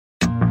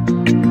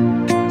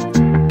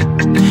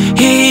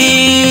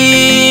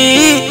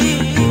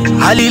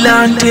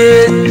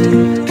Alilantez.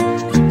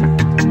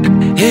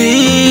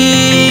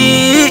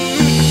 Hey,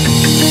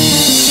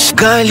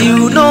 girl,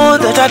 you know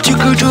that I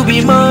took you to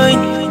be mine.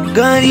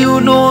 Girl,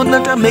 you know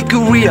that I make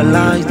you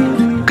realize.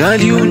 Girl,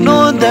 you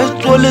know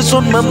that's always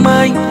on my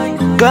mind.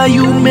 Girl,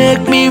 you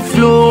make me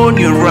flow on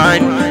your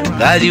rhyme.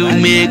 Girl, you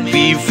make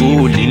me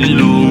fall in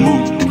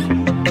love.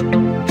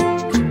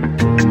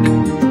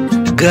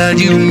 Girl,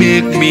 you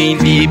make me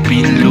deep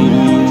in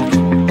love.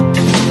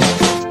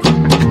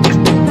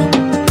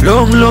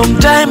 Long, long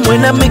time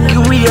when I make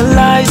you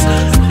realize.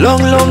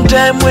 Long, long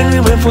time when we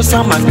went for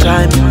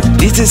summertime.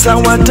 This is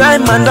our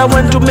time and I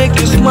want to make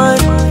you smile.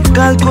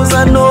 Girl, cause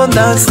I know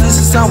that this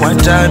is our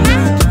time.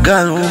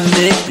 Girl, who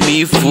make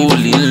me fall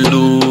in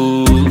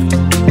love.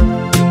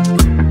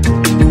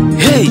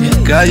 Hey,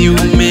 girl, you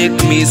make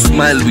me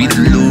smile with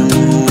love.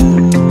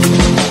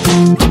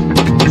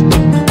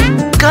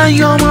 Girl,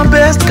 you're my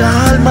best,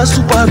 girl, my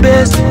super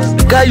best.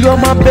 Girl, you're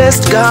my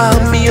best, girl,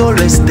 me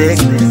always take.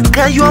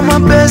 Girl, you're my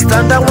best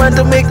and I want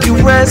to make you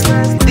rest.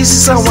 This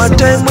is our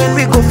time when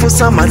we go for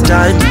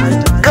summertime.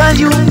 Girl,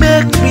 you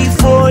make me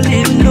fall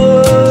in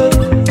love.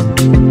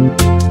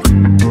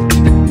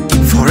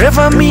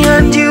 Forever me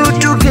and you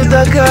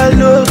together,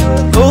 girl,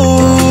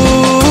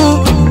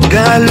 oh,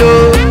 girl,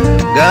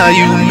 girl,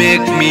 you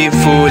make me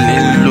fall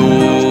in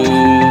love.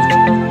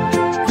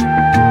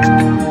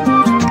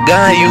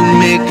 Girl, you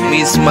make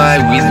me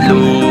smile with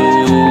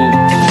love.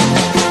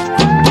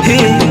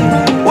 Hey,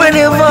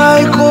 whenever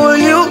I call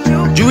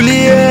you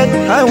Juliet,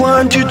 I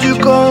want you to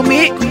call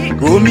me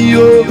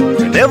Romeo.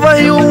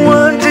 Whenever you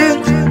want it,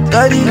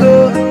 carry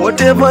go.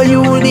 Whatever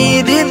you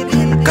need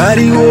it,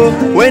 carry go.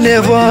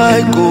 Whenever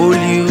I call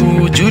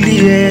you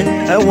Juliet,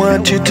 I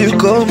want you to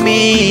call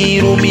me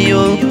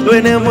Romeo.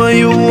 Whenever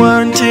you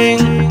want it,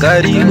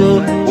 carry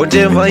go.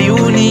 Whatever you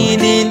need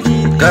it,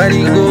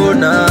 carry go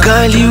now.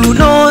 Girl, you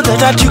know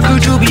that I took you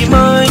to be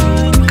mine.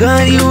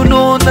 Girl, you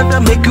know that I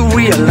make you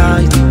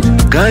realize.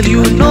 Girl,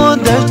 you know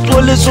that's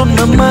always on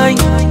my mind.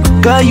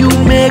 Girl, you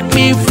make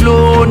me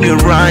flow on your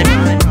rhyme.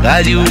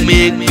 Girl, you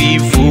make me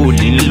fall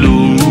in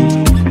love.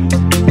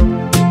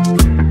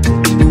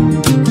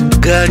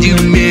 Girl, you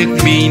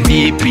make me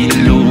deep in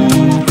love.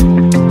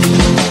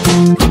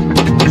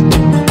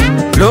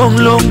 Long,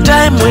 long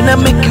time when I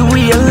make you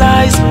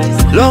realize.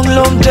 Long,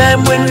 long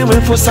time when we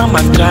went for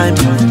summertime.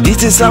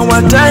 This is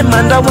our time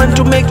and I want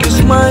to make you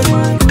smile.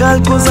 Girl,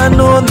 cause I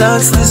know that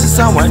this is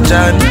our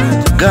time.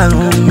 Girl,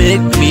 who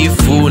make me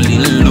fall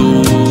in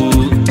love.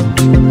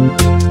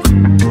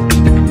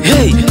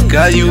 Hey,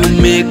 girl, you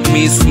make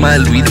me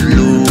smile with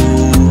love.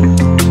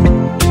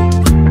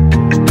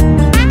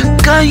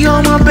 Girl,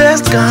 you're my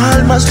best,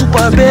 girl, my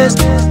super best.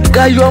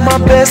 Girl, you're my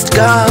best,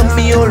 girl,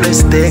 me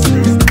always take.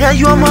 Girl,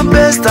 you're my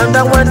best and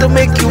I want to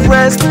make you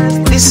rest.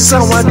 This is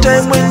our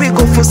time when we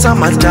go for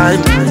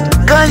summertime.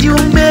 Girl, you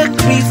make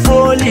me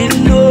fall in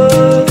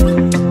love.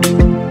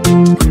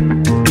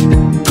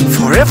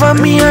 Forever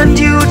me and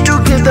you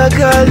together,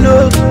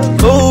 girl,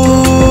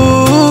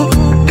 oh,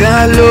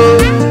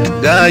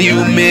 girl, girl,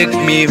 you make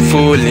me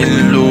fall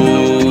in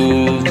love.